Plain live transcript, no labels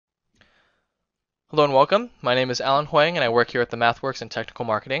Hello and welcome. My name is Alan Huang and I work here at the MathWorks in Technical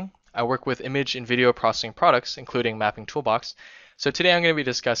Marketing. I work with image and video processing products, including Mapping Toolbox. So today I'm going to be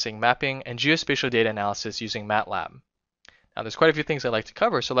discussing mapping and geospatial data analysis using MATLAB. Now there's quite a few things I'd like to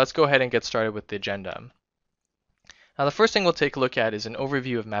cover, so let's go ahead and get started with the agenda. Now the first thing we'll take a look at is an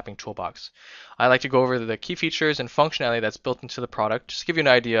overview of Mapping Toolbox. I like to go over the key features and functionality that's built into the product, just to give you an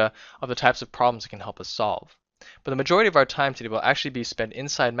idea of the types of problems it can help us solve. But the majority of our time today will actually be spent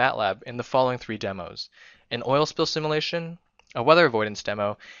inside MATLAB in the following three demos: an oil spill simulation, a weather avoidance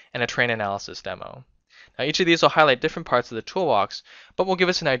demo, and a terrain analysis demo. Now each of these will highlight different parts of the toolbox, but will give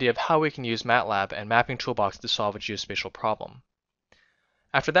us an idea of how we can use MATLAB and Mapping Toolbox to solve a geospatial problem.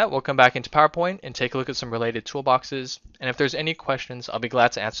 After that, we'll come back into PowerPoint and take a look at some related toolboxes, and if there's any questions, I'll be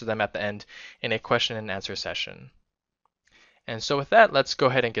glad to answer them at the end in a question and answer session. And so with that, let's go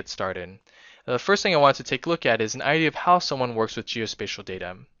ahead and get started. The first thing I want to take a look at is an idea of how someone works with geospatial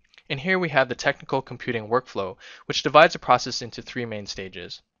data. And here we have the technical computing workflow, which divides the process into three main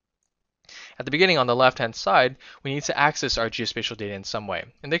stages. At the beginning on the left-hand side, we need to access our geospatial data in some way.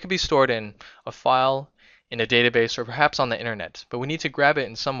 And they could be stored in a file, in a database, or perhaps on the internet. But we need to grab it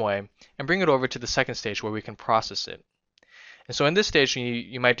in some way and bring it over to the second stage where we can process it. And so in this stage,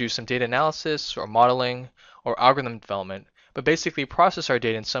 you might do some data analysis or modeling or algorithm development, but basically process our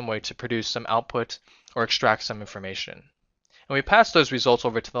data in some way to produce some output or extract some information. And we pass those results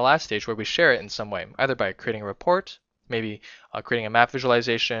over to the last stage where we share it in some way, either by creating a report, maybe creating a map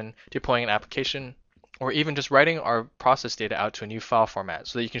visualization, deploying an application, or even just writing our process data out to a new file format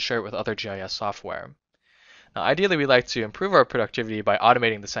so that you can share it with other GIS software. Now, ideally, we like to improve our productivity by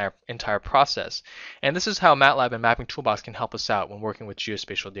automating this entire process. And this is how MATLAB and Mapping Toolbox can help us out when working with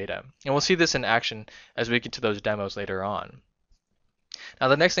geospatial data. And we'll see this in action as we get to those demos later on. Now,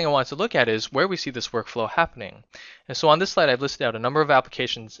 the next thing I want to look at is where we see this workflow happening. And so on this slide, I've listed out a number of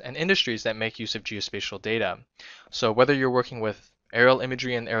applications and industries that make use of geospatial data. So whether you're working with aerial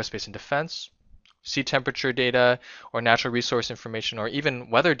imagery in aerospace and defense, sea temperature data, or natural resource information, or even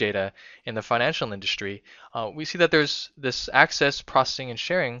weather data in the financial industry, we see that there's this access, processing, and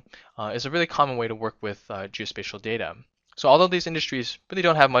sharing is a really common way to work with geospatial data. So although these industries really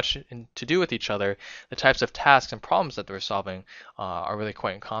don't have much to do with each other, the types of tasks and problems that they're solving are really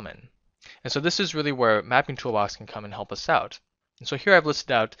quite common. And so this is really where Mapping Toolbox can come and help us out. And so here I've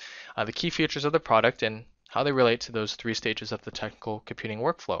listed out the key features of the product and how they relate to those three stages of the technical computing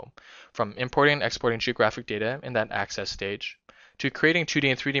workflow, from importing and exporting geographic data in that access stage, to creating 2D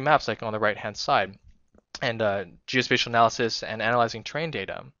and 3D maps like on the right-hand side, and geospatial analysis and analyzing terrain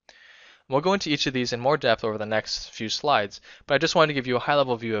data. We'll go into each of these in more depth over the next few slides, but I just wanted to give you a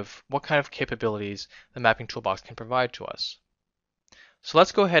high-level view of what kind of capabilities the Mapping Toolbox can provide to us. So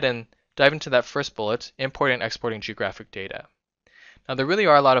let's go ahead and dive into that first bullet, importing and exporting geographic data. Now there really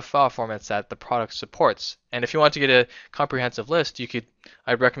are a lot of file formats that the product supports, and if you want to get a comprehensive list,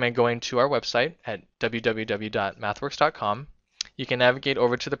 I'd recommend going to our website at www.mathworks.com. You can navigate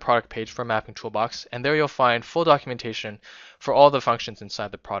over to the product page for Mapping Toolbox, and there you'll find full documentation for all the functions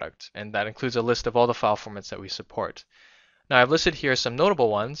inside the product, and that includes a list of all the file formats that we support. Now I've listed here some notable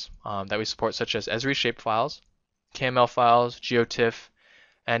ones that we support, such as Esri shapefiles, KML files, GeoTIFF,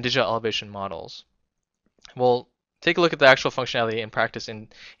 and digital elevation models. We'll take a look at the actual functionality and practice in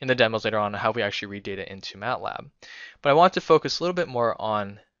the demos later on how we actually read data into MATLAB. But I want to focus a little bit more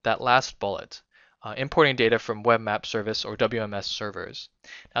on that last bullet, importing data from Web Map Service or WMS servers.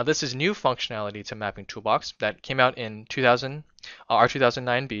 Now this is new functionality to Mapping Toolbox that came out in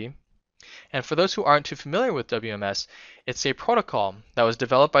R2009B. And for those who aren't too familiar with WMS, it's a protocol that was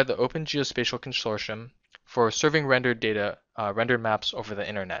developed by the Open Geospatial Consortium for serving rendered data, rendered maps over the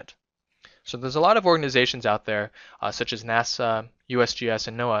internet. So there's a lot of organizations out there, such as NASA, USGS,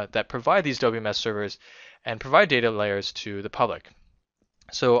 and NOAA, that provide these WMS servers and provide data layers to the public.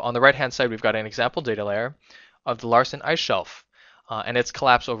 So on the right-hand side, we've got an example data layer of the Larsen Ice Shelf, and its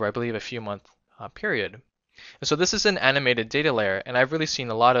collapse over, I believe, a few-month period. And so this is an animated data layer, and I've really seen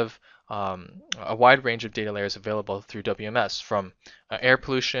a lot of a wide range of data layers available through WMS, from air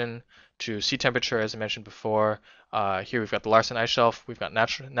pollution to sea temperature, as I mentioned before. Here we've got the Larsen Ice Shelf, we've got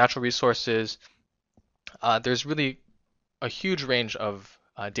natural resources. There's really a huge range of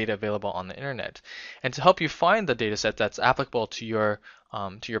data available on the internet. And to help you find the data set that's applicable to your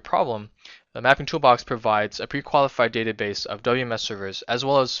problem, the Mapping Toolbox provides a pre-qualified database of WMS servers as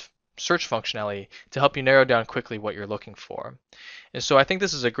well as search functionality to help you narrow down quickly what you're looking for. And so I think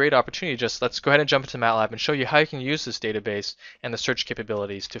this is a great opportunity. Let's go ahead and jump into MATLAB and show you how you can use this database and the search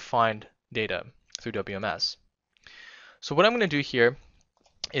capabilities to find data through WMS. So what I'm going to do here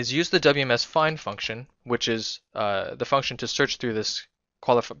is use the WMS find function, which is the function to search through this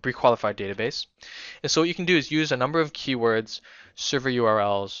pre-qualified database. And so what you can do is use a number of keywords, server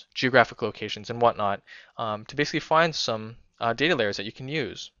URLs, geographic locations, and whatnot to basically find some data layers that you can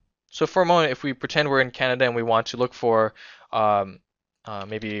use. So for a moment, if we pretend we're in Canada and we want to look for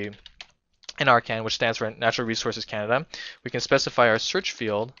maybe NRCan, which stands for Natural Resources Canada, we can specify our search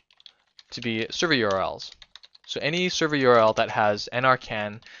field to be server URLs. So any server URL that has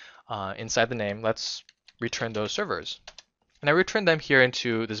NRCan inside the name, let's return those servers. And I return them here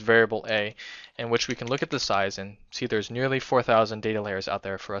into this variable A, in which we can look at the size and see there's nearly 4,000 data layers out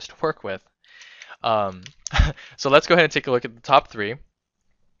there for us to work with. So let's go ahead and take a look at the top three.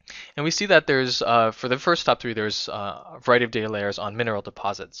 And we see that there's, for the first top three, there's a variety of data layers on mineral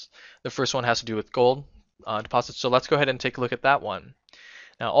deposits. The first one has to do with gold deposits, so let's go ahead and take a look at that one.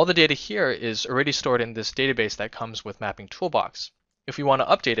 Now, all the data here is already stored in this database that comes with Mapping Toolbox. If we want to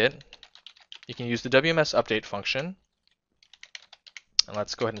update it, you can use the WMS update function. And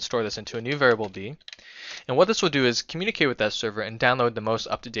let's go ahead and store this into a new variable B. And what this will do is communicate with that server and download the most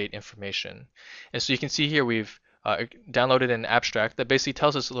up-to-date information. And so you can see here we've downloaded an abstract that basically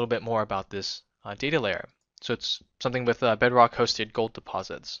tells us a little bit more about this data layer. So it's something with bedrock-hosted gold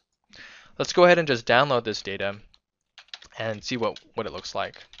deposits. Let's go ahead and just download this data and see what it looks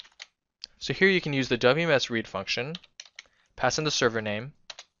like. So here you can use the WMS read function, pass in the server name,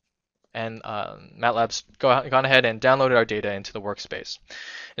 and MATLAB's gone ahead and downloaded our data into the workspace.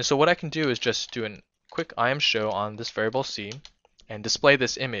 And so what I can do is just do a quick IAMShow on this variable C and display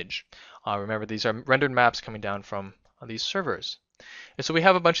this image. Remember, these are rendered maps coming down from these servers. And so we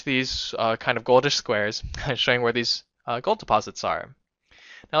have a bunch of these kind of goldish squares showing where these gold deposits are.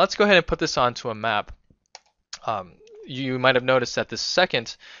 Now let's go ahead and put this onto a map. You might have noticed that this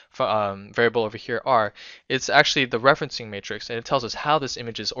second variable over here, R, it's actually the referencing matrix, and it tells us how this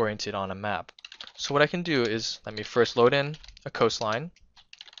image is oriented on a map. So what I can do is, let me first load in a coastline,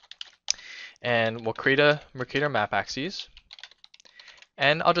 and we'll create our map axes,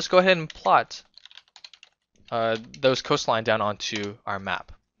 and I'll just go ahead and plot those coastline down onto our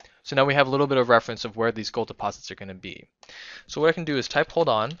map. So now we have a little bit of reference of where these gold deposits are going to be. So what I can do is type hold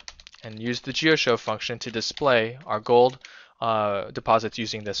on and use the geoshow function to display our gold deposits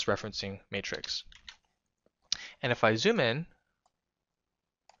using this referencing matrix. And if I zoom in,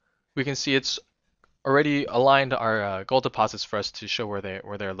 we can see it's already aligned our gold deposits for us to show where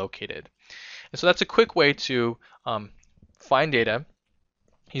they're located. And so that's a quick way to find data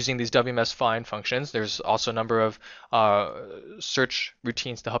using these WMS find functions. There's also a number of search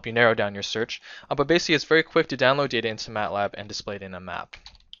routines to help you narrow down your search. But basically, it's very quick to download data into MATLAB and display it in a map.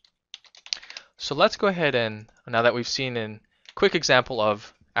 So let's go ahead and, now that we've seen a quick example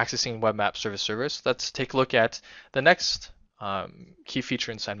of accessing web map service servers, let's take a look at the next key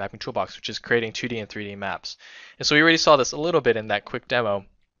feature inside Mapping Toolbox, which is creating 2D and 3D maps. And so we already saw this a little bit in that quick demo,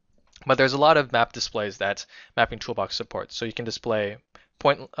 but there's a lot of map displays that Mapping Toolbox supports. So you can display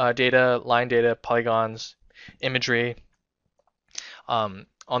point data, line data, polygons, imagery. On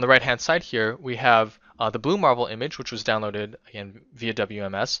the right-hand side here, we have the blue marble image, which was downloaded again via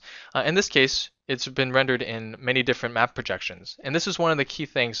WMS. In this case, it's been rendered in many different map projections. And this is one of the key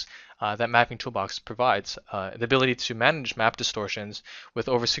things that Mapping Toolbox provides, the ability to manage map distortions with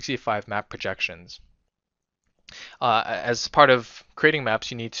over 65 map projections. As part of creating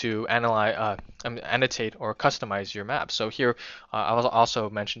maps, you need to annotate or customize your map. So here, I'll also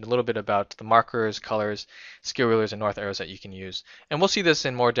mention a little bit about the markers, colors, scale rulers, and north arrows that you can use. And we'll see this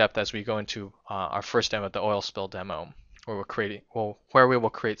in more depth as we go into our first demo, the oil spill demo, where we will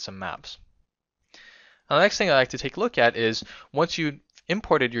create some maps. Now, the next thing I'd like to take a look at is once you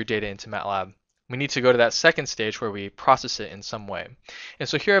imported your data into MATLAB, we need to go to that second stage where we process it in some way. And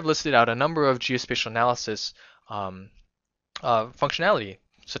so here I've listed out a number of geospatial analysis functionality,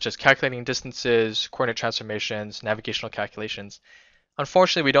 such as calculating distances, coordinate transformations, navigational calculations.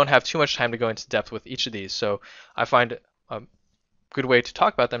 Unfortunately, we don't have too much time to go into depth with each of these, so I find a good way to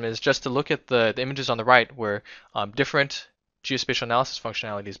talk about them is just to look at the images on the right where different geospatial analysis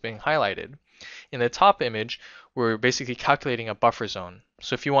functionality is being highlighted. In the top image, we're basically calculating a buffer zone.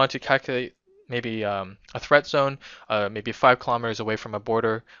 So if you want to calculate maybe a threat zone, maybe 5 kilometers away from a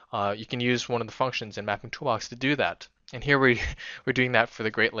border, you can use one of the functions in Mapping Toolbox to do that. And here we're doing that for the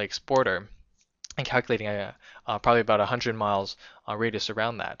Great Lakes border and calculating probably about 100 miles radius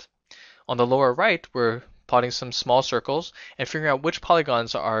around that. On the lower right, we're plotting some small circles and figuring out which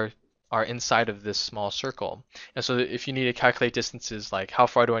polygons are inside of this small circle. And so if you need to calculate distances like how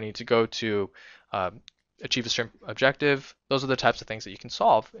far do I need to go to achieve a certain objective, those are the types of things that you can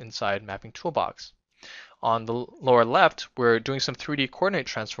solve inside Mapping Toolbox. on the lower left, we're doing some 3D coordinate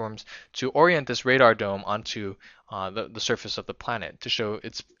transforms to orient this radar dome onto the surface of the planet to show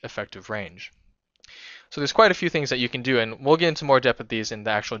its effective range. So there's quite a few things that you can do, and we'll get into more depth of these in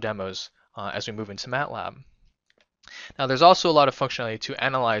the actual demos as we move into MATLAB. Now there's also a lot of functionality to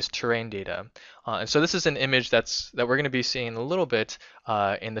analyze terrain data. And so this is an image that we're going to be seeing a little bit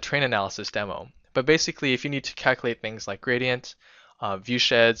in the terrain analysis demo. But basically, if you need to calculate things like gradient, view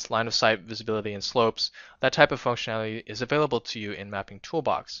sheds, line of sight visibility, and slopes, that type of functionality is available to you in Mapping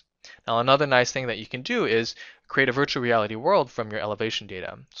Toolbox. Now another nice thing that you can do is create a virtual reality world from your elevation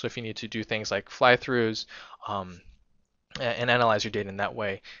data. So if you need to do things like fly-throughs and analyze your data in that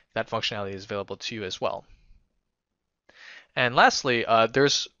way, that functionality is available to you as well. And lastly,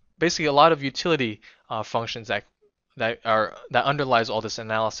 there's basically a lot of utility functions that underlies all this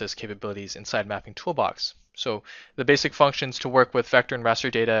analysis capabilities inside Mapping Toolbox. So the basic functions to work with vector and raster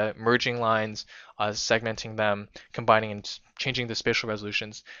data, merging lines, segmenting them, combining and changing the spatial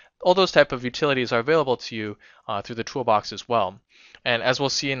resolutions, all those type of utilities are available to you through the toolbox as well. And as we'll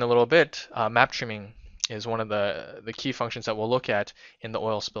see in a little bit, map trimming is one of the key functions that we'll look at in the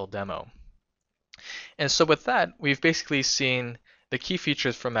oil spill demo. And so with that, we've basically seen the key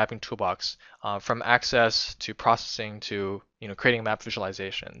features from Mapping Toolbox, from access to processing to creating map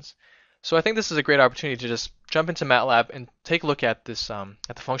visualizations. So I think this is a great opportunity to just jump into MATLAB and take a look at this at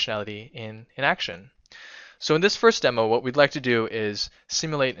the functionality in action. So in this first demo, what we'd like to do is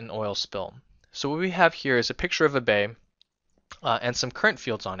simulate an oil spill. So what we have here is a picture of a bay and some current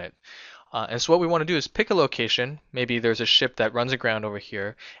fields on it. And so what we want to do is pick a location. Maybe there's a ship that runs aground over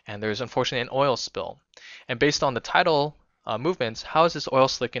here, and there's unfortunately an oil spill. And based on the tidal movements, how is this oil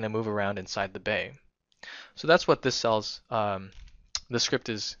slick going to move around inside the bay? So that's what this the script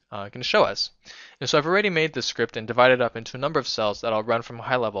is going to show us. And so I've already made this script and divided it up into a number of cells that I'll run from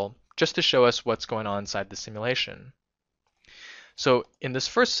high level just to show us what's going on inside the simulation. So in this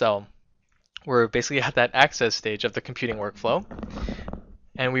first cell, we're basically at that access stage of the computing workflow,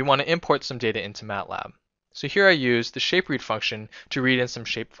 and we want to import some data into MATLAB. So here I use the shaperead function to read in some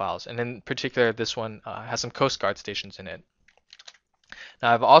shapefiles, and in particular this one has some Coast Guard stations in it.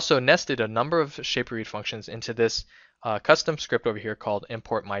 Now I've also nested a number of shaperead functions into this custom script over here called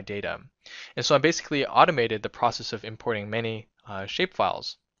import my data. And so I basically automated the process of importing many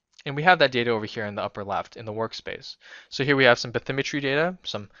shapefiles. And we have that data over here in the upper left in the workspace. So here we have some bathymetry data,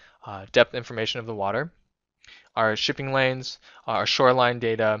 some depth information of the water, our shipping lanes, our shoreline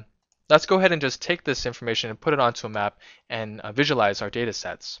data. Let's go ahead and just take this information and put it onto a map and visualize our data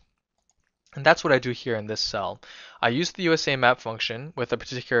sets. And that's what I do here in this cell. I use the USA map function with a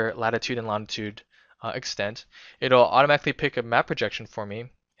particular latitude and longitude extent. It'll automatically pick a map projection for me,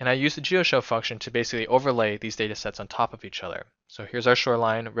 and I use the geoshow function to basically overlay these data sets on top of each other. So here's our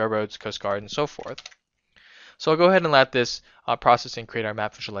shoreline, railroads, Coast Guard, and so forth. So I'll go ahead and let this processing create our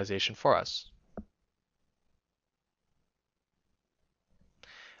map visualization for us.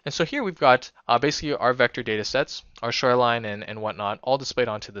 And so here we've got basically our vector data sets, our shoreline and whatnot, all displayed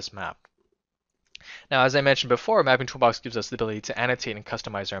onto this map. Now, as I mentioned before, Mapping Toolbox gives us the ability to annotate and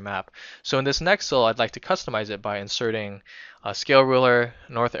customize our map. So in this next cell, I'd like to customize it by inserting a scale ruler,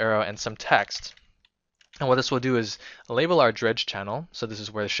 north arrow, and some text. And what this will do is label our dredge channel. So this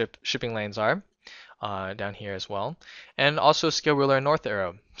is where the shipping lanes are, down here as well. And also scale ruler and north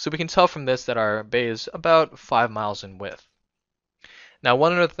arrow. So we can tell from this that our bay is about 5 miles in width. Now,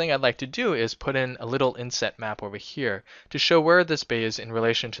 one other thing I'd like to do is put in a little inset map over here to show where this bay is in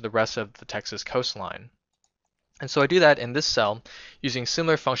relation to the rest of the Texas coastline. And so I do that in this cell using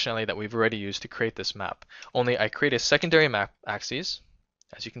similar functionality that we've already used to create this map. Only I create a secondary map axis,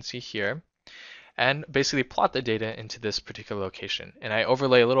 as you can see here, and basically plot the data into this particular location. And I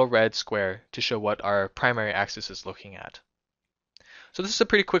overlay a little red square to show what our primary axis is looking at. So this is a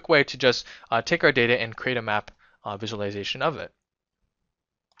pretty quick way to just take our data and create a map visualization of it.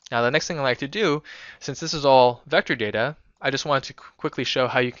 Now the next thing I like to do, since this is all vector data, I just wanted to quickly show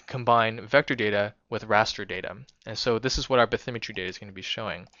how you can combine vector data with raster data. And so this is what our bathymetry data is going to be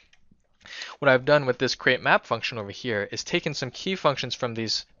showing. What I've done with this create map function over here is taken some key functions from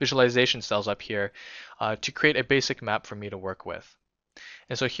these visualization cells up here to create a basic map for me to work with.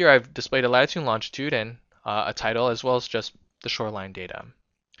 And so here I've displayed a latitude and longitude and a title as well as just the shoreline data.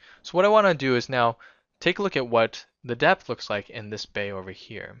 So what I want to do is now take a look at what the depth looks like in this bay over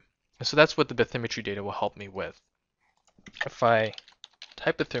here. And so that's what the bathymetry data will help me with. If I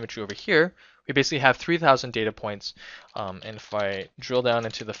type bathymetry over here, we basically have 3,000 data points. And if I drill down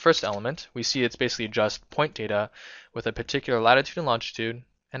into the first element, we see it's basically just point data with a particular latitude and longitude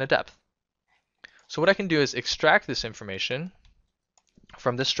and a depth. So what I can do is extract this information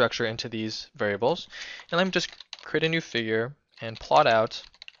from this structure into these variables. And let me just create a new figure and plot out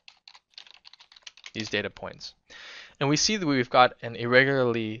these data points. And we see that we've got an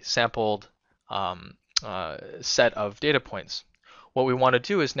irregularly sampled set of data points. What we want to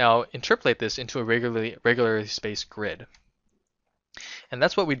do is now interpolate this into a regularly spaced grid. And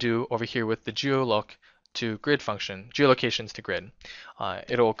that's what we do over here with the geoloc to grid function, geolocations to grid.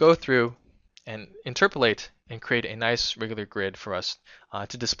 It'll go through and interpolate and create a nice regular grid for us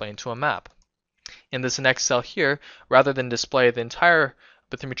to display into a map. In this next cell here, rather than display the entire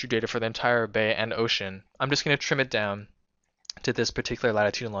bathymetry data for the entire bay and ocean, I'm just going to trim it down to this particular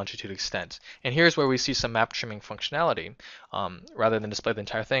latitude and longitude extent. And here's where we see some map trimming functionality. Rather than display the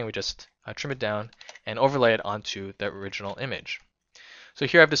entire thing, we just trim it down and overlay it onto the original image. So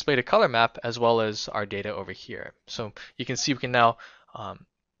here I've displayed a color map as well as our data over here. So you can see we can now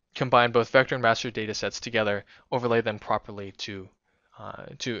combine both vector and raster data sets together, overlay them properly to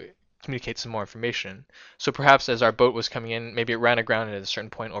communicate some more information. So perhaps as our boat was coming in, maybe it ran aground at a certain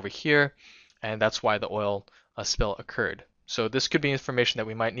point over here, and that's why the oil spill occurred. So this could be information that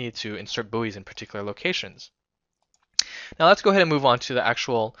we might need to insert buoys in particular locations. Now let's go ahead and move on to the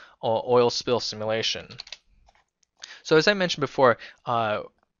actual oil spill simulation. So as I mentioned before,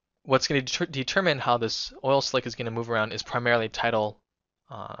 what's going to determine how this oil slick is going to move around is primarily tidal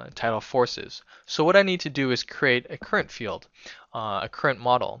forces. So what I need to do is create a current field, a current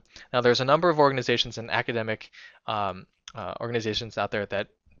model. Now there's a number of organizations and academic organizations out there that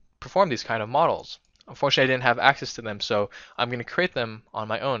perform these kind of models. Unfortunately, I didn't have access to them, so I'm going to create them on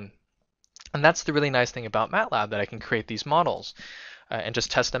my own. And that's the really nice thing about MATLAB, that I can create these models and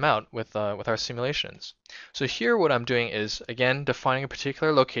just test them out with our simulations. So here what I'm doing is, again, defining a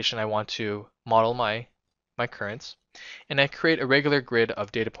particular location I want to model my currents, and I create a regular grid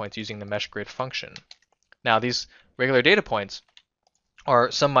of data points using the mesh grid function. Now these regular data points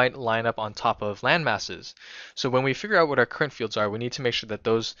some might line up on top of land masses. So when we figure out what our current fields are, we need to make sure that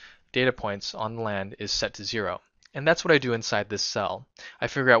those data points on the land is set to 0. And that's what I do inside this cell. I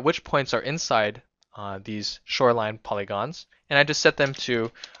figure out which points are inside these shoreline polygons, and I just set them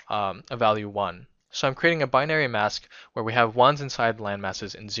to a value 1. So I'm creating a binary mask where we have 1s inside land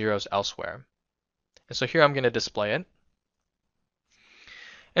masses and 0s elsewhere. And so here I'm going to display it.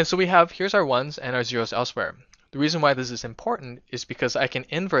 And so here's our 1s and our 0s elsewhere. The reason why this is important is because I can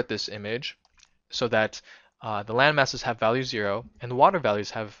invert this image so that the land masses have value 0 and the water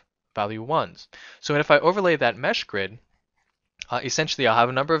values have value 1s. So if I overlay that mesh grid, essentially I'll have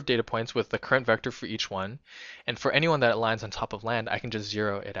a number of data points with the current vector for each one, and for anyone that aligns on top of land, I can just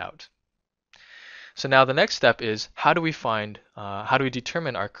zero it out. So now the next step is, how do we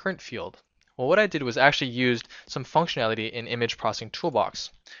determine our current field? Well, what I did was actually used some functionality in Image Processing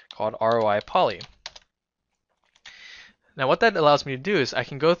Toolbox called ROI Poly. Now what that allows me to do is I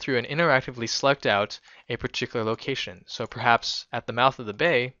can go through and interactively select out a particular location. So perhaps at the mouth of the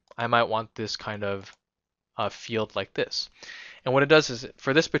bay, I might want this kind of field like this. And what it does is,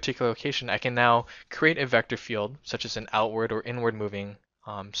 for this particular location, I can now create a vector field, such as an outward or inward moving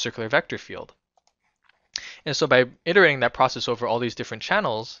circular vector field. And so by iterating that process over all these different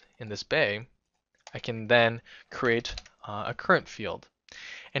channels in this bay, I can then create a current field.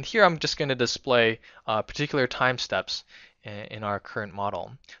 And here I'm just going to display particular time steps in our current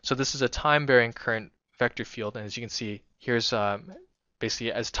model. So this is a time-varying current vector field, and as you can see, here's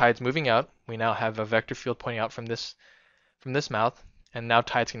basically as tide's moving out, we now have a vector field pointing out from this mouth, and now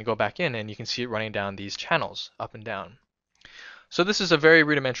tide's going to go back in, and you can see it running down these channels up and down. So this is a very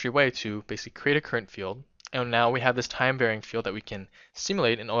rudimentary way to basically create a current field, and now we have this time-varying field that we can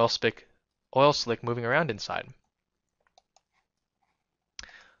simulate an oil slick moving around inside.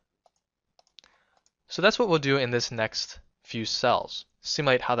 So that's what we'll do in this next few cells,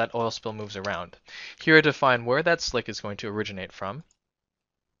 simulate how that oil spill moves around. Here I define where that slick is going to originate from.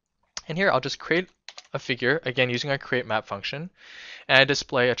 And here I'll just create a figure, again using our create map function, and I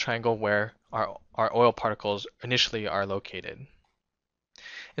display a triangle where our oil particles initially are located.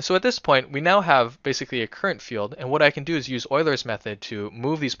 And so at this point, we now have basically a current field, and what I can do is use Euler's method to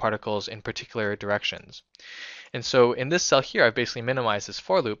move these particles in particular directions. And so in this cell here, I've basically minimized this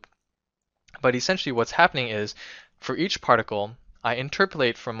for loop, but essentially what's happening is, for each particle, I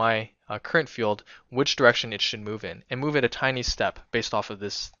interpolate from my current field which direction it should move in, and move it a tiny step based off of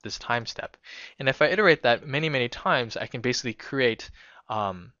this time step. And if I iterate that many, many times, I can basically create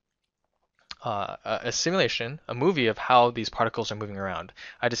a simulation, a movie of how these particles are moving around.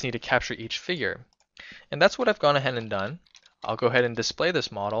 I just need to capture each figure. And that's what I've gone ahead and done. I'll go ahead and display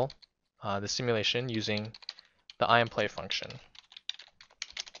this model, the simulation, using the IMPlay function,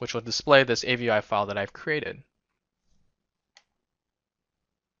 which will display this AVI file that I've created.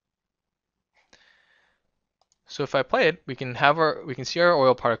 So if I play it, we can see our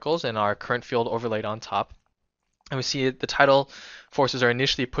oil particles and our current field overlaid on top. And we see the tidal forces are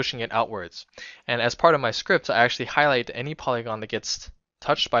initially pushing it outwards. And as part of my script, I actually highlight any polygon that gets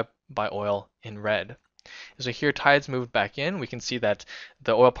touched by oil in red. So here tides moved back in. We can see that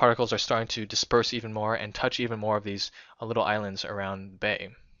the oil particles are starting to disperse even more and touch even more of these little islands around the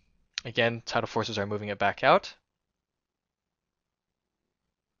bay. Again, tidal forces are moving it back out.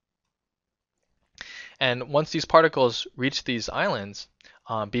 And once these particles reach these islands,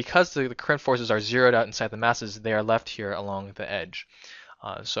 because the current forces are zeroed out inside the masses, they are left here along the edge.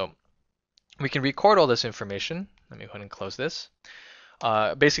 So we can record all this information. Let me go ahead and close this.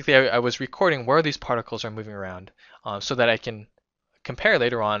 Basically, I was recording where these particles are moving around so that I can compare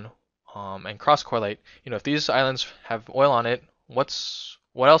later on and cross-correlate. If these islands have oil on it, what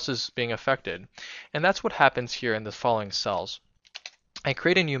else is being affected? And that's what happens here in the following cells. I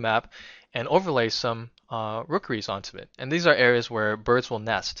create a new map and overlay some rookeries onto it. And these are areas where birds will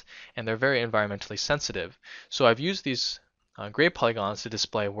nest, and they're very environmentally sensitive. So I've used these gray polygons to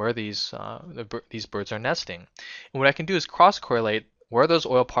display where these birds are nesting. And what I can do is cross-correlate where those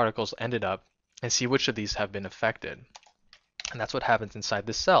oil particles ended up and see which of these have been affected. And that's what happens inside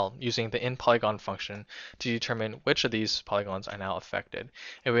this cell, using the inPolygon function to determine which of these polygons are now affected.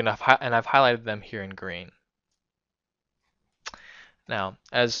 And I've highlighted them here in green. Now,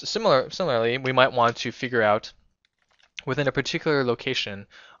 similarly, we might want to figure out within a particular location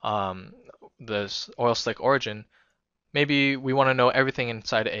this oil slick origin. Maybe we want to know everything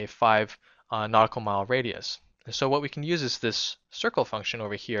inside a 5 nautical mile radius. And so what we can use is this circle function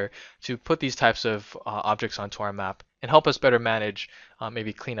over here to put these types of objects onto our map and help us better manage,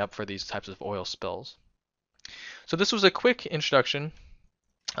 maybe clean up for these types of oil spills. So this was a quick introduction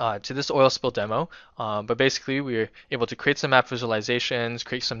to this oil spill demo, but basically we were able to create some map visualizations,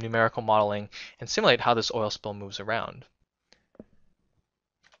 create some numerical modeling, and simulate how this oil spill moves around.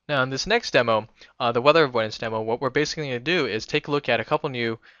 Now in this next demo, the weather avoidance demo, what we're basically going to do is take a look at a couple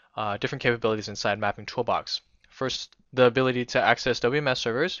new different capabilities inside Mapping Toolbox. First, the ability to access WMS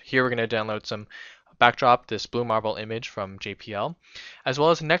servers. Here we're going to download some backdrop, this blue marble image from JPL, as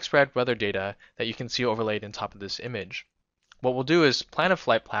well as next red weather data that you can see overlaid on top of this image. What we'll do is plan a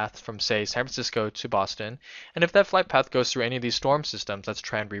flight path from, say, San Francisco to Boston, and if that flight path goes through any of these storm systems, let's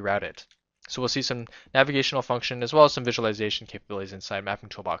try and reroute it. So we'll see some navigational function as well as some visualization capabilities inside Mapping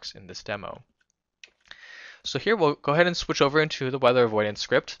Toolbox in this demo. So here we'll go ahead and switch over into the weather avoidance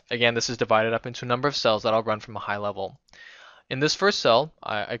script. Again, this is divided up into a number of cells that I'll run from a high level. In this first cell,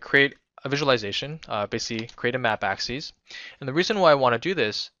 I create a visualization, basically create a map axis. And the reason why I want to do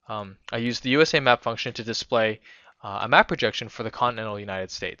this, I use the USA map function to display a map projection for the continental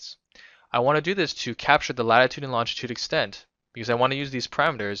United States. I want to do this to capture the latitude and longitude extent because I want to use these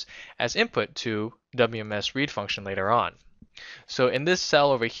parameters as input to WMS read function later on. So in this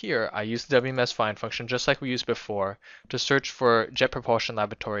cell over here, I use the WMS find function just like we used before to search for Jet Propulsion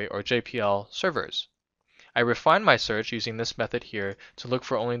Laboratory or JPL servers. I refine my search using this method here to look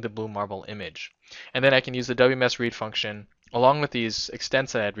for only the blue marble image. And then I can use the WMS read function along with these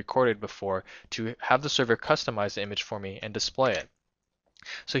extents that I had recorded before to have the server customize the image for me and display it.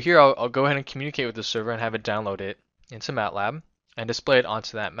 So here I'll go ahead and communicate with the server and have it download it into MATLAB and display it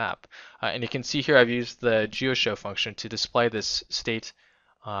onto that map. And you can see here I've used the geoshow function to display this state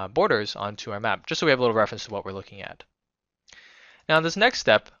borders onto our map, just so we have a little reference to what we're looking at. Now in this next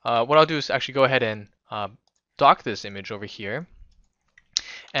step, what I'll do is actually go ahead and dock this image over here,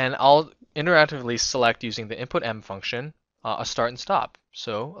 and I'll interactively select using the input M function a start and stop.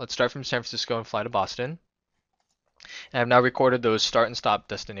 So let's start from San Francisco and fly to Boston. And I've now recorded those start and stop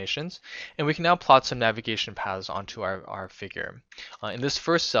destinations, and we can now plot some navigation paths onto our figure. In this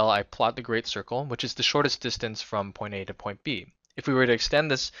first cell, I plot the great circle, which is the shortest distance from point A to point B. If we were to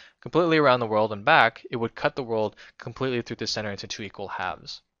extend this completely around the world and back, it would cut the world completely through the center into two equal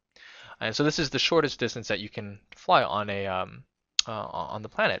halves. And so this is the shortest distance that you can fly on the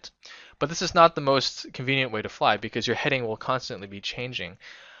planet. But this is not the most convenient way to fly because your heading will constantly be changing.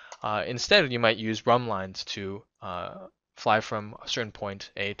 Instead, you might use rhumb lines to fly from a certain point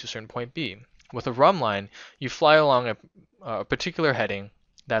A to a certain point B. With a rhumb line, you fly along a particular heading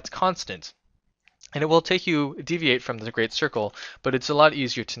that's constant. And it will deviate from the great circle, but it's a lot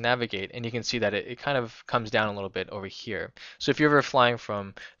easier to navigate, and you can see that it kind of comes down a little bit over here. So if you're ever flying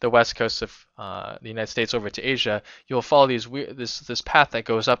from the west coast of the United States over to Asia, you'll follow this path that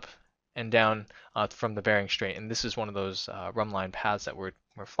goes up and down from the Bering Strait, and this is one of those rhumb line paths that we're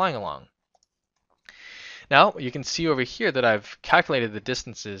flying along. Now you can see over here that I've calculated the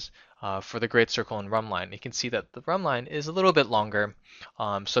distances for the Great Circle and Rhumb line. You can see that the Rhumb line is a little bit longer,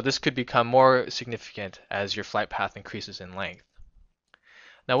 so this could become more significant as your flight path increases in length.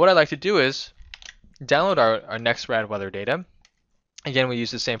 Now what I'd like to do is download our next rad weather data. Again, we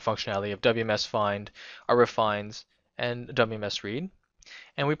use the same functionality of WMS find, refines, and WMS read,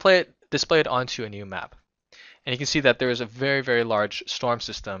 and we display it onto a new map. And you can see that there is a very, very large storm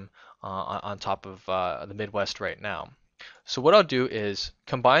system on top of the Midwest right now. So what I'll do is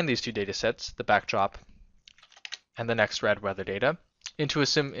combine these two data sets, the backdrop and the next rad weather data,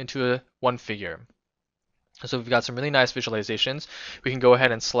 into one figure. So we've got some really nice visualizations. We can go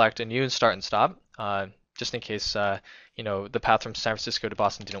ahead and select a new start and stop, just in case the path from San Francisco to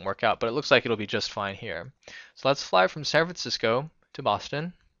Boston didn't work out, but it looks like it'll be just fine here. So let's fly from San Francisco to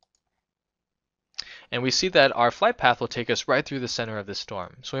Boston. And we see that our flight path will take us right through the center of the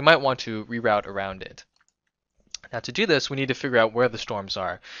storm. So we might want to reroute around it. Now to do this, we need to figure out where the storms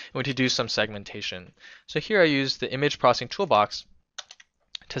are. And we need to do some segmentation. So here I use the image processing toolbox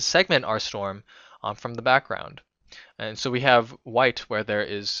to segment our storm from the background. And so we have white where there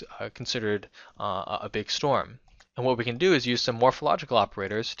is considered a big storm. And what we can do is use some morphological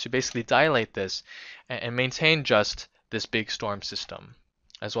operators to basically dilate this and maintain just this big storm system,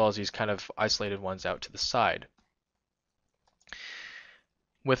 as well as these kind of isolated ones out to the side.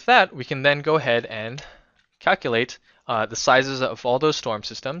 With that, we can then go ahead and calculate the sizes of all those storm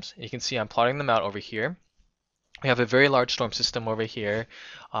systems. You can see I'm plotting them out over here. We have a very large storm system over here,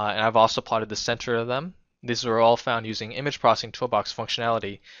 and I've also plotted the center of them. These are all found using image processing toolbox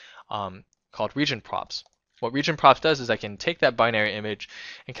functionality called region props. What region props does is I can take that binary image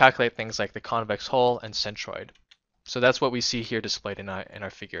and calculate things like the convex hull and centroid. So that's what we see here displayed in our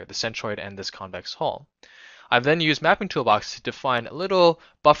figure, the centroid and this convex hull. I've then used Mapping Toolbox to define a little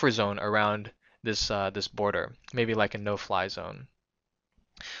buffer zone around this border, maybe like a no-fly zone.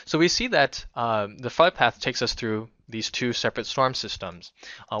 So we see that the flight path takes us through these two separate storm systems.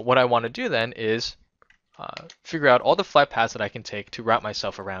 What I want to do then is figure out all the flight paths that I can take to route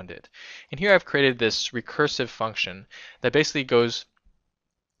myself around it. And here I've created this recursive function that basically goes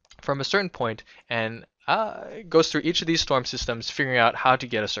from a certain point and goes through each of these storm systems, figuring out how to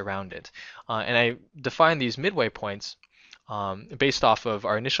get us around it. And I define these midway points based off of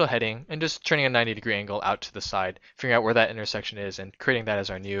our initial heading and just turning a 90-degree angle out to the side, figuring out where that intersection is and creating that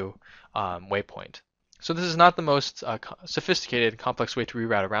as our new waypoint. So this is not the most sophisticated, complex way to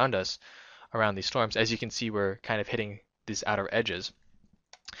reroute around these storms. As you can see, we're kind of hitting these outer edges.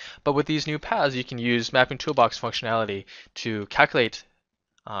 But with these new paths, you can use Mapping Toolbox functionality to calculate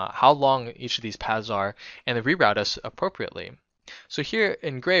how long each of these paths are and then reroute us appropriately. So here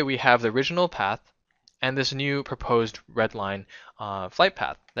in gray, we have the original path and this new proposed red line flight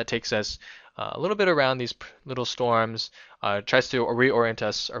path that takes us a little bit around these little storms, tries to reorient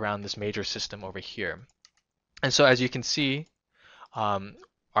us around this major system over here. And so as you can see,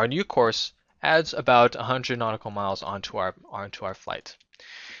 our new course adds about 100 nautical miles onto our flight.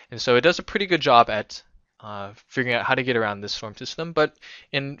 And so it does a pretty good job at figuring out how to get around this storm system, but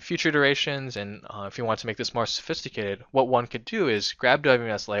in future iterations and if you want to make this more sophisticated, what one could do is grab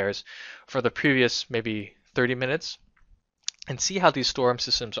WMS layers for the previous maybe 30 minutes and see how these storm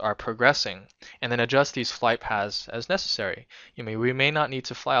systems are progressing and then adjust these flight paths as necessary. We may not need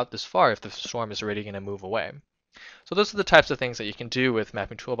to fly out this far if the storm is already going to move away. So those are the types of things that you can do with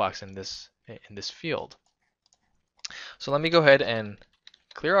Mapping Toolbox in this field. So let me go ahead and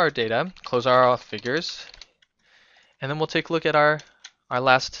clear our data, close our figures, and then we'll take a look at our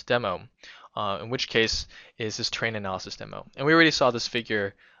last demo, in which case is this terrain analysis demo. And we already saw this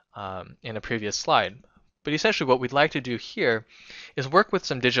figure in a previous slide. But essentially what we'd like to do here is work with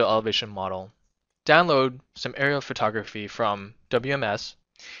some digital elevation model, download some aerial photography from WMS,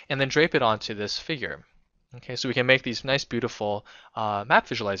 and then drape it onto this figure. Okay, so we can make these nice, beautiful map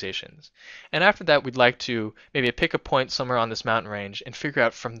visualizations. And after that, we'd like to maybe pick a point somewhere on this mountain range and figure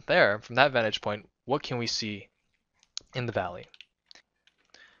out from there, from that vantage point, what can we see in the valley.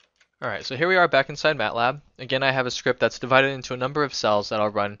 All right, so here we are back inside MATLAB. Again, I have a script that's divided into a number of cells that I'll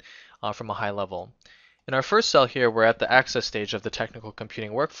run from a high level. In our first cell here, we're at the access stage of the technical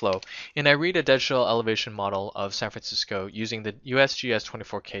computing workflow, and I read a digital elevation model of San Francisco using the USGS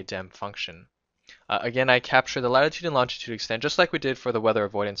 24K DEM function. Again, I capture the latitude and longitude extent just like we did for the weather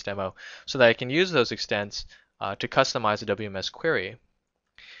avoidance demo so that I can use those extents to customize a WMS query.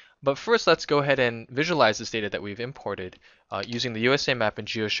 But first, let's go ahead and visualize this data that we've imported using the USA Map and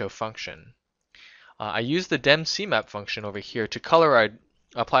GeoShow function. I use the DEM CMap function over here to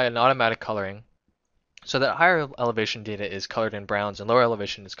apply an automatic coloring So that higher elevation data is colored in browns and lower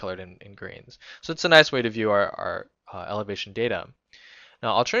elevation is colored in greens. So it's a nice way to view our elevation data.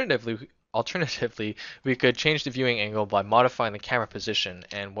 Now, alternatively, we could change the viewing angle by modifying the camera position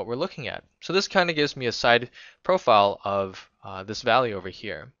and what we're looking at. So this kind of gives me a side profile of this valley over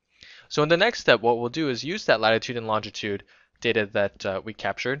here. So in the next step, what we'll do is use that latitude and longitude data that we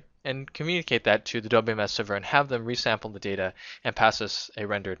captured and communicate that to the WMS server and have them resample the data and pass us a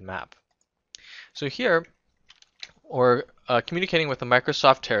rendered map. So here, we're communicating with the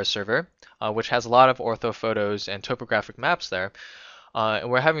Microsoft Terra server, which has a lot of ortho photos and topographic maps there. And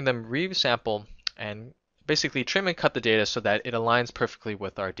we're having them resample and basically trim and cut the data so that it aligns perfectly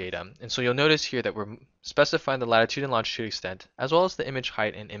with our data. And so you'll notice here that we're specifying the latitude and longitude extent, as well as the image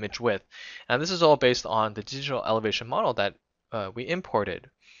height and image width. And this is all based on the digital elevation model that we imported,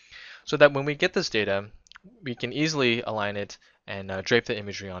 so that when we get this data, we can easily align it and drape the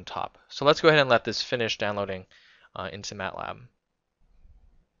imagery on top. So let's go ahead and let this finish downloading into MATLAB.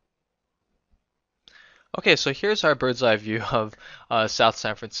 Okay, so here's our bird's eye view of South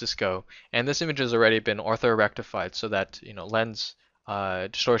San Francisco, and this image has already been ortho-rectified so that lens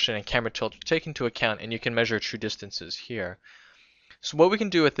distortion and camera tilt are taken into account, and you can measure true distances here. So what we can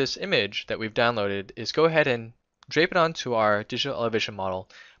do with this image that we've downloaded is go ahead and drape it onto our digital elevation model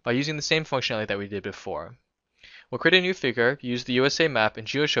by using the same functionality that we did before. We'll create a new figure, use the USA map and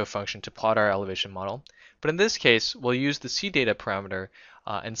geoshow function to plot our elevation model, but in this case, we'll use the CData parameter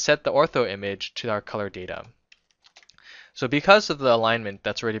and set the ortho image to our color data. So because of the alignment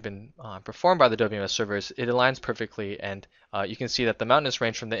that's already been performed by the WMS servers, it aligns perfectly, and you can see that the mountainous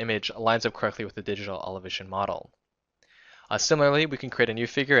range from the image lines up correctly with the digital elevation model. Similarly, we can create a new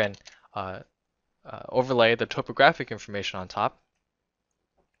figure and overlay the topographic information on top.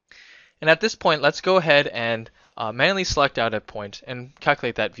 And at this point, let's go ahead and manually select out a point and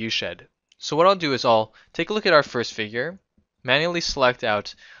calculate that viewshed. So what I'll do is I'll take a look at our first figure, manually select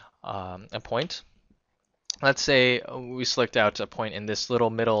out a point. Let's say we select out a point in this little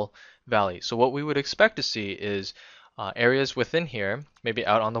middle valley. So what we would expect to see is areas within here, maybe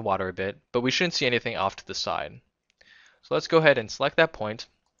out on the water a bit, but we shouldn't see anything off to the side. So let's go ahead and select that point.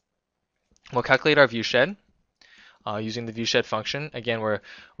 We'll calculate our viewshed using the viewshed function. Again,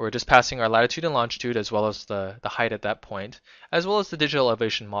 we're just passing our latitude and longitude as well as the height at that point, as well as the digital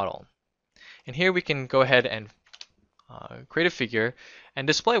elevation model. And here we can go ahead and create a figure and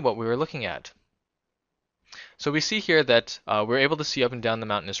display what we were looking at. So we see here that we're able to see up and down the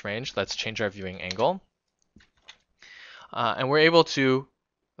mountainous range. Let's change our viewing angle. And we're able to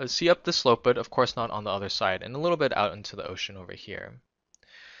see up the slope, but of course not on the other side, and a little bit out into the ocean over here.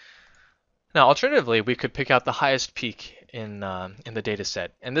 Now, alternatively, we could pick out the highest peak in the data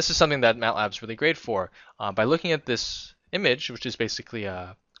set. And this is something that MATLAB's really great for. By looking at this image, which is basically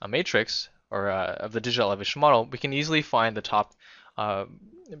a matrix or of the digital elevation model, we can easily find the top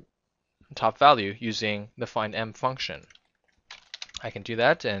value using the findM function. I can do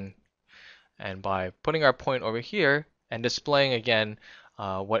that, and by putting our point over here and displaying again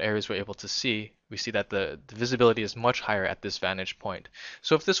what areas we're able to see, we see that the visibility is much higher at this vantage point.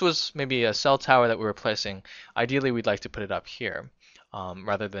 So if this was maybe a cell tower that we were placing, ideally we'd like to put it up here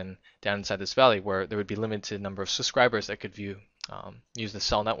rather than down inside this valley where there would be limited number of subscribers that could use the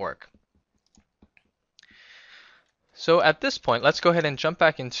cell network. So at this point, let's go ahead and jump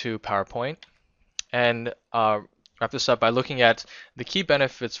back into PowerPoint and wrap this up by looking at the key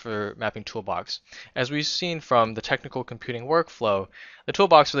benefits for Mapping Toolbox. As we've seen from the technical computing workflow, the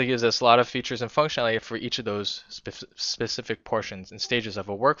toolbox really gives us a lot of features and functionality for each of those specific portions and stages of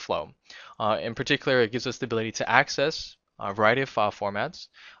a workflow. In particular, it gives us the ability to access a variety of file formats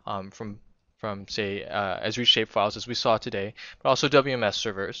from say Esri shapefiles as we saw today, but also WMS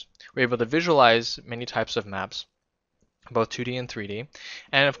servers. We're able to visualize many types of maps, both 2D and 3D,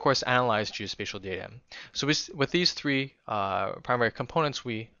 and of course analyze geospatial data. So with these three primary components,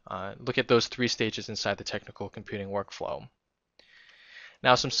 we look at those three stages inside the technical computing workflow.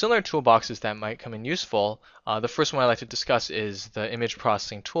 Now, some similar toolboxes that might come in useful, the first one I'd like to discuss is the image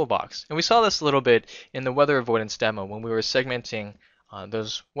processing toolbox. And we saw this a little bit in the weather avoidance demo when we were segmenting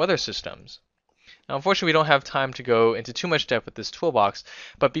those weather systems. Now, unfortunately, we don't have time to go into too much depth with this toolbox,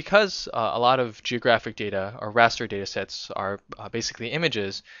 but because a lot of geographic data or raster data sets are basically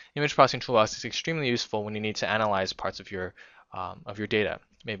images, image processing toolbox is extremely useful when you need to analyze parts of your data.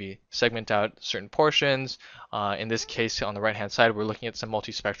 Maybe segment out certain portions. In this case, on the right-hand side, we're looking at some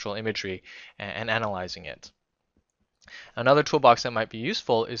multispectral imagery and analyzing it. Another toolbox that might be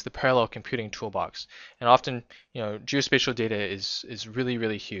useful is the parallel computing toolbox. And often, geospatial data is really,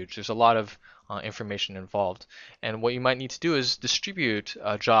 really huge. There's a lot of information involved. And what you might need to do is distribute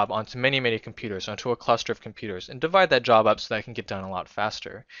a job onto many, many computers, onto a cluster of computers, and divide that job up so that it can get done a lot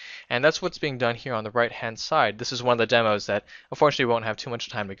faster. And that's what's being done here on the right-hand side. This is one of the demos that unfortunately we won't have too much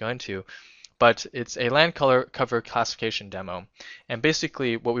time to go into, but it's a land color cover classification demo. And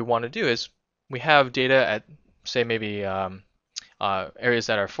basically what we want to do is we have data at, say, maybe areas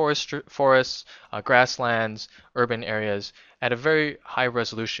that are forests, grasslands, urban areas at a very high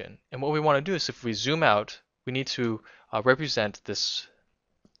resolution. And what we want to do is if we zoom out, we need to represent this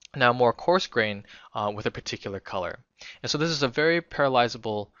now more coarse grain with a particular color. And so this is a very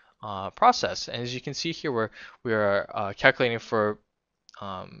parallelizable process. And as you can see here, we are calculating for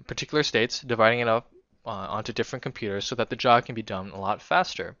particular states, dividing it up onto different computers so that the job can be done a lot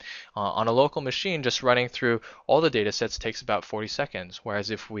faster. On a local machine, just running through all the data sets takes about 40 seconds, whereas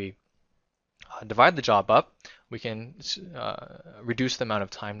if we divide the job up, we can reduce the amount of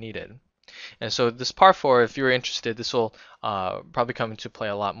time needed. And so this par 4, if you're interested, this will probably come into play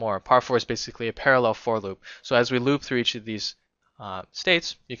a lot more. Par 4 is basically a parallel for loop. So as we loop through each of these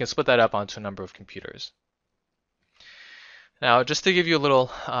states, you can split that up onto a number of computers. Now, just to give you a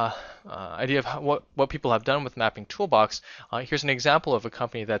little idea of what people have done with Mapping Toolbox, here's an example of a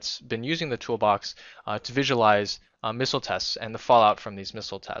company that's been using the toolbox to visualize missile tests and the fallout from these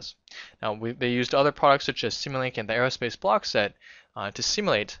missile tests. Now, they used other products such as Simulink and the Aerospace block set to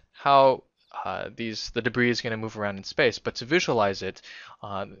simulate how the debris is going to move around in space, but to visualize it,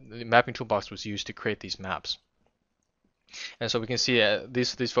 the Mapping Toolbox was used to create these maps. And so we can see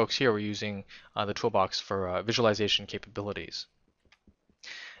these folks here were using the toolbox for visualization capabilities.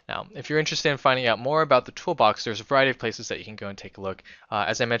 Now, if you're interested in finding out more about the toolbox, there's a variety of places that you can go and take a look.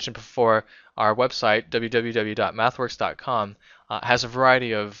 As I mentioned before, our website, www.mathworks.com, has a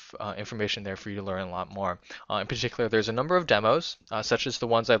variety of information there for you to learn a lot more. In particular, there's a number of demos, such as the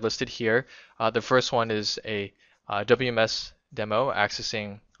ones I've listed here. The first one is a WMS demo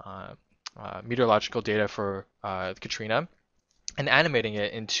accessing meteorological data for Katrina and animating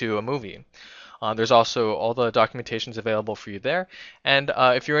it into a movie. There's also all the documentations available for you there. And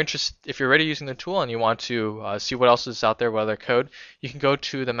if you're already using the tool and you want to see what else is out there, what other code, you can go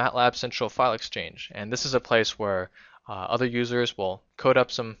to the MATLAB Central File Exchange. And this is a place where other users will code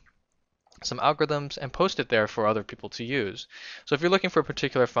up some algorithms and post it there for other people to use. So if you're looking for a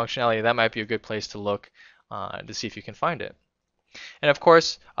particular functionality, that might be a good place to look to see if you can find it. And of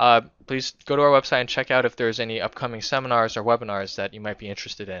course, please go to our website and check out if there's any upcoming seminars or webinars that you might be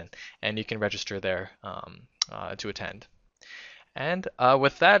interested in, and you can register there to attend. And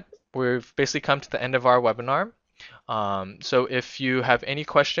with that, we've basically come to the end of our webinar. So if you have any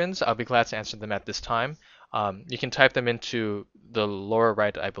questions, I'll be glad to answer them at this time. You can type them into the lower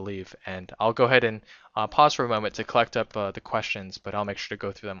right, I believe, and I'll go ahead and pause for a moment to collect up the questions, but I'll make sure to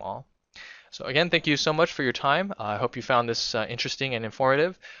go through them all. So again, thank you so much for your time. I hope you found this interesting and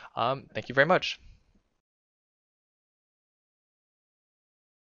informative. Thank you very much.